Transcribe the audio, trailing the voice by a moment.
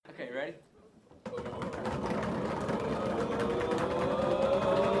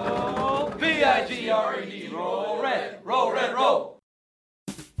R-O-V-I-G-R-E-D, roll red, roll red, roll.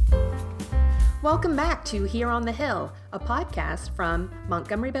 Welcome back to Here on the Hill, a podcast from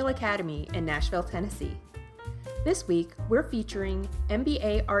Montgomery Bell Academy in Nashville, Tennessee. This week, we're featuring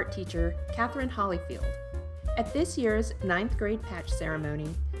MBA art teacher Catherine Hollyfield. At this year's 9th grade patch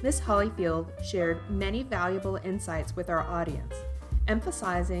ceremony, Ms. Hollyfield shared many valuable insights with our audience,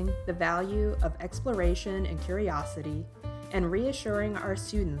 emphasizing the value of exploration and curiosity, and reassuring our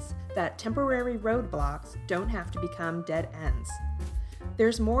students that temporary roadblocks don't have to become dead ends.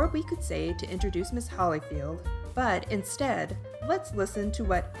 There's more we could say to introduce Ms. Hollyfield, but instead, let's listen to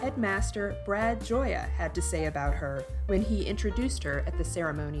what Headmaster Brad Joya had to say about her when he introduced her at the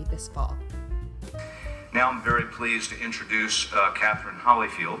ceremony this fall. Now I'm very pleased to introduce Catherine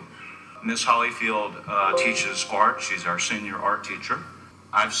Hollyfield. Ms. Hollyfield teaches art. She's our senior art teacher.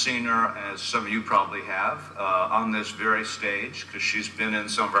 I've seen her, as some of you probably have, on this very stage because she's been in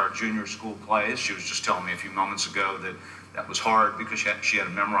some of our junior school plays. She was just telling me a few moments ago that was hard because she had to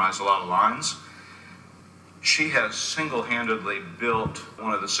memorize a lot of lines. She has single-handedly built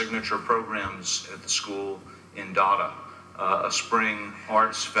one of the signature programs at the school in Dada, a spring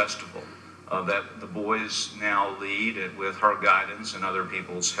arts festival that the boys now lead with her guidance and other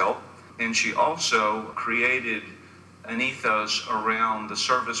people's help. And she also created an ethos around the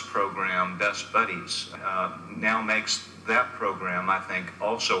service program, Best Buddies. Now makes that program, I think,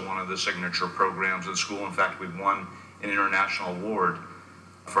 also one of the signature programs at the school. In fact, we've won an international award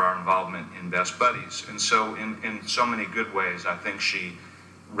for our involvement in Best Buddies. And so in so many good ways, I think she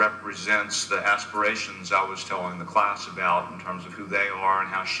represents the aspirations I was telling the class about in terms of who they are and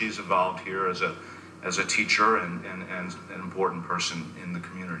how she's evolved here as a teacher and an important person in the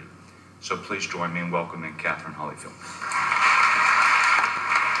community. So please join me in welcoming Catherine Hollyfield.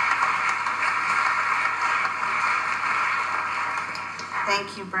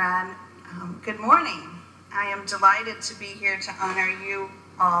 Thank you, Brad. Good morning. I am delighted to be here to honor you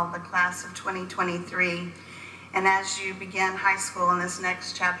all, the class of 2023, and as you begin high school in this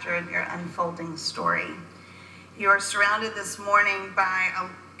next chapter of your unfolding story. You are surrounded this morning by a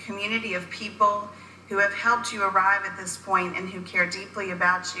community of people who have helped you arrive at this point and who care deeply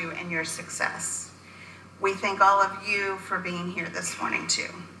about you and your success. We thank all of you for being here this morning too.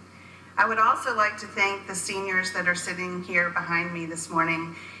 I would also like to thank the seniors that are sitting here behind me this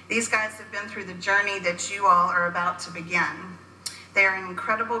morning. These guys have been through the journey that you all are about to begin. They are an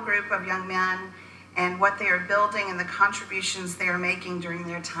incredible group of young men, and what they are building and the contributions they are making during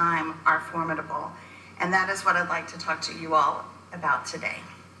their time are formidable. And that is what I'd like to talk to you all about today.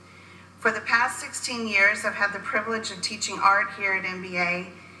 For the past 16 years, I've had the privilege of teaching art here at MBA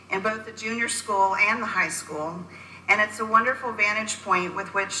in both the junior school and the high school, and it's a wonderful vantage point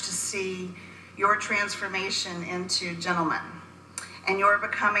with which to see your transformation into gentlemen, and you're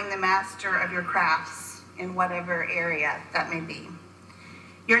becoming the master of your crafts in whatever area that may be.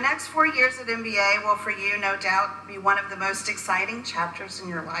 Your next 4 years at MBA will, for you, no doubt, be one of the most exciting chapters in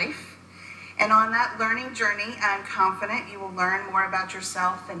your life. And on that learning journey, I'm confident you will learn more about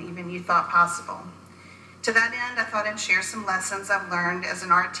yourself than even you thought possible. To that end, I thought I'd share some lessons I've learned as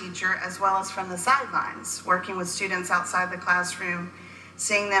an art teacher, as well as from the sidelines, working with students outside the classroom,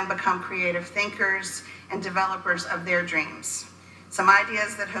 seeing them become creative thinkers and developers of their dreams. Some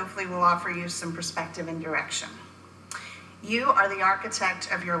ideas that hopefully will offer you some perspective and direction. You are the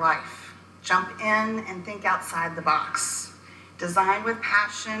architect of your life. Jump in and think outside the box. Design with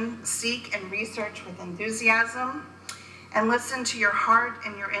passion, seek and research with enthusiasm, and listen to your heart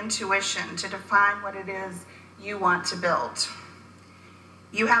and your intuition to define what it is you want to build.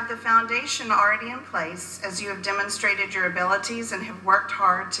 You have the foundation already in place as you have demonstrated your abilities and have worked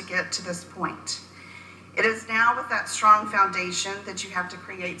hard to get to this point. It is now with that strong foundation that you have to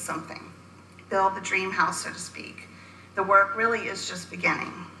create something, build the dream house, so to speak. The work really is just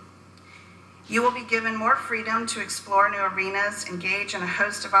beginning. You will be given more freedom to explore new arenas, engage in a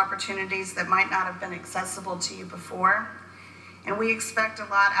host of opportunities that might not have been accessible to you before, and we expect a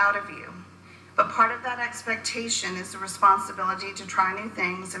lot out of you. But part of that expectation is the responsibility to try new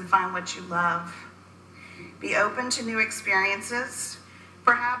things and find what you love. Be open to new experiences,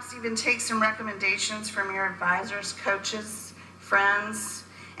 perhaps even take some recommendations from your advisors, coaches, friends,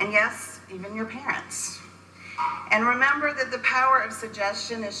 and yes, even your parents. And remember that the power of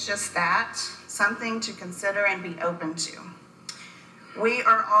suggestion is just that, something to consider and be open to. We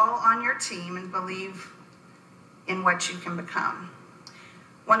are all on your team and believe in what you can become.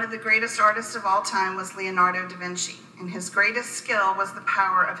 One of the greatest artists of all time was Leonardo da Vinci, and his greatest skill was the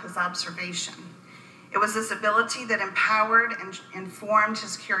power of his observation. It was this ability that empowered and informed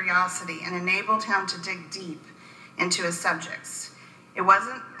his curiosity and enabled him to dig deep into his subjects. It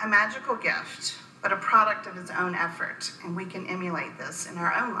wasn't a magical gift, but a product of his own effort, and we can emulate this in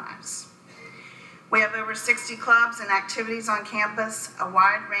our own lives. We have over 60 clubs and activities on campus, a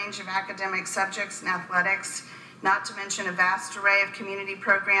wide range of academic subjects and athletics, not to mention a vast array of community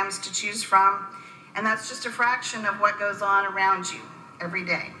programs to choose from, and that's just a fraction of what goes on around you every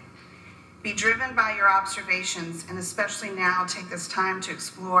day. Be driven by your observations, and especially now, take this time to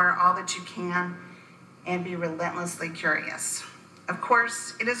explore all that you can and be relentlessly curious. Of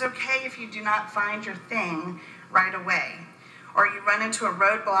course, it is okay if you do not find your thing right away, or you run into a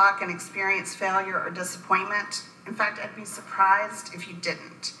roadblock and experience failure or disappointment. In fact, I'd be surprised if you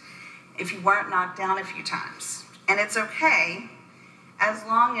didn't, if you weren't knocked down a few times. And it's okay as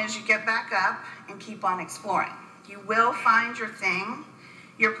long as you get back up and keep on exploring. You will find your thing,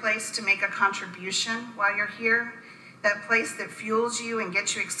 your place to make a contribution while you're here, that place that fuels you and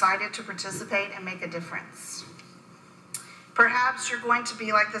gets you excited to participate and make a difference. Perhaps you're going to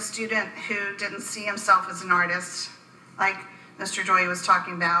be like the student who didn't see himself as an artist, like Mr. Joy was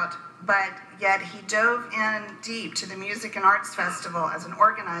talking about, but yet he dove in deep to the Music and Arts Festival as an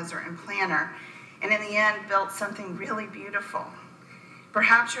organizer and planner, and in the end built something really beautiful.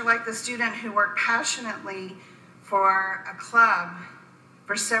 Perhaps you're like the student who worked passionately for a club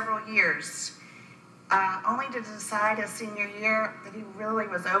for several years, only to decide his senior year that he really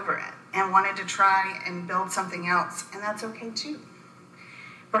was over it and wanted to try and build something else, and that's okay too.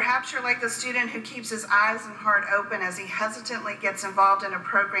 Perhaps you're like the student who keeps his eyes and heart open as he hesitantly gets involved in a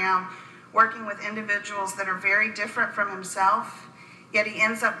program working with individuals that are very different from himself, yet he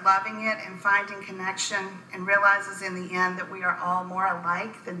ends up loving it and finding connection and realizes in the end that we are all more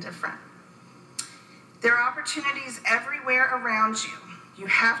alike than different. There are opportunities everywhere around you. You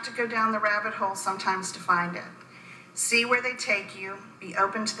have to go down the rabbit hole sometimes to find it. See where they take you, be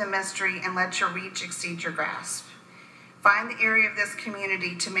open to the mystery, and let your reach exceed your grasp. Find the area of this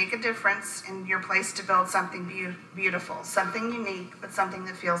community to make a difference in your place to build something beautiful, something unique, but something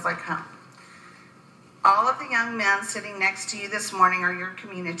that feels like home. All of the young men sitting next to you this morning are your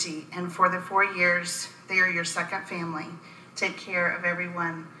community, and for the 4 years, they are your second family. Take care of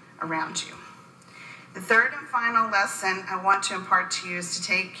everyone around you. The third and final lesson I want to impart to you is to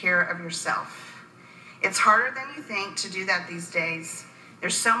take care of yourself. It's harder than you think to do that these days.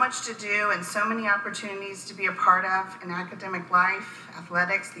 There's so much to do and so many opportunities to be a part of in academic life,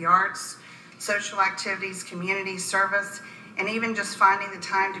 athletics, the arts, social activities, community service, and even just finding the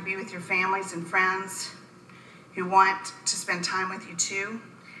time to be with your families and friends who want to spend time with you too.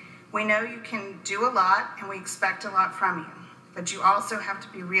 We know you can do a lot and we expect a lot from you, but you also have to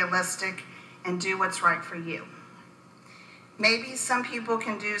be realistic and do what's right for you. Maybe some people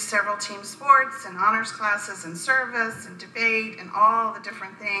can do several team sports and honors classes and service and debate and all the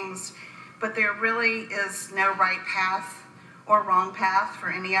different things, but there really is no right path or wrong path for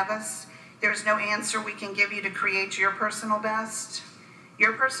any of us. There's no answer we can give you to create your personal best.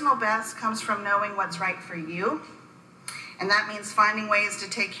 Your personal best comes from knowing what's right for you, and that means finding ways to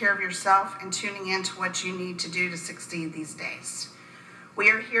take care of yourself and tuning into what you need to do to succeed these days. We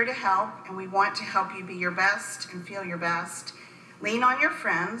are here to help, and we want to help you be your best and feel your best. Lean on your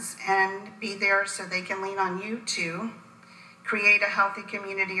friends and be there so they can lean on you too. Create a healthy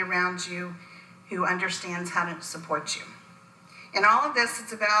community around you who understands how to support you. In all of this,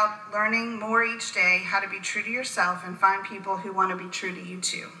 it's about learning more each day how to be true to yourself and find people who want to be true to you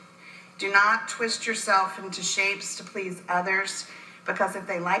too. Do not twist yourself into shapes to please others, because if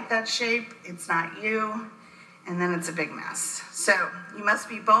they like that shape, it's not you, and then it's a big mess. So you must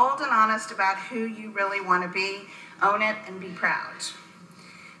be bold and honest about who you really want to be, own it, and be proud.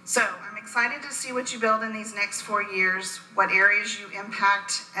 So I'm excited to see what you build in these next 4 years, what areas you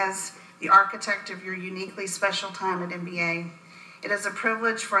impact as the architect of your uniquely special time at MBA. It is a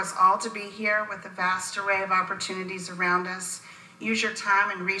privilege for us all to be here with a vast array of opportunities around us. Use your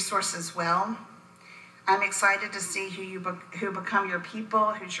time and resources well. I'm excited to see who become your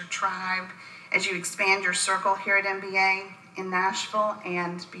people, who's your tribe, as you expand your circle here at MBA in Nashville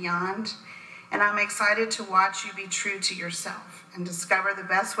and beyond. And I'm excited to watch you be true to yourself and discover the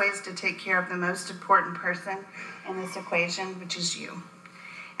best ways to take care of the most important person in this equation, which is you.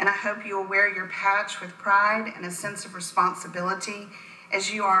 And I hope you will wear your patch with pride and a sense of responsibility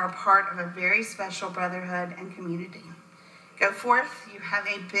as you are a part of a very special brotherhood and community. Go forth, you have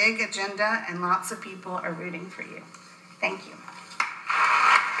a big agenda and lots of people are rooting for you. Thank you.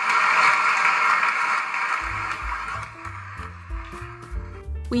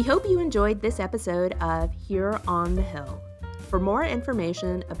 We hope you enjoyed this episode of Here on the Hill. For more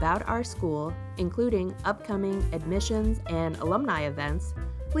information about our school, including upcoming admissions and alumni events,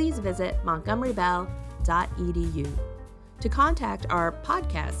 please visit montgomerybell.edu. To contact our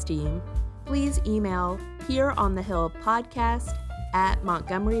podcast team, please email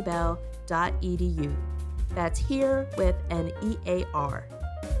hereonthehillpodcast@montgomerybell.edu. That's here with an EAR.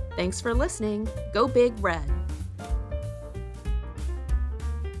 Thanks for listening. Go Big Red.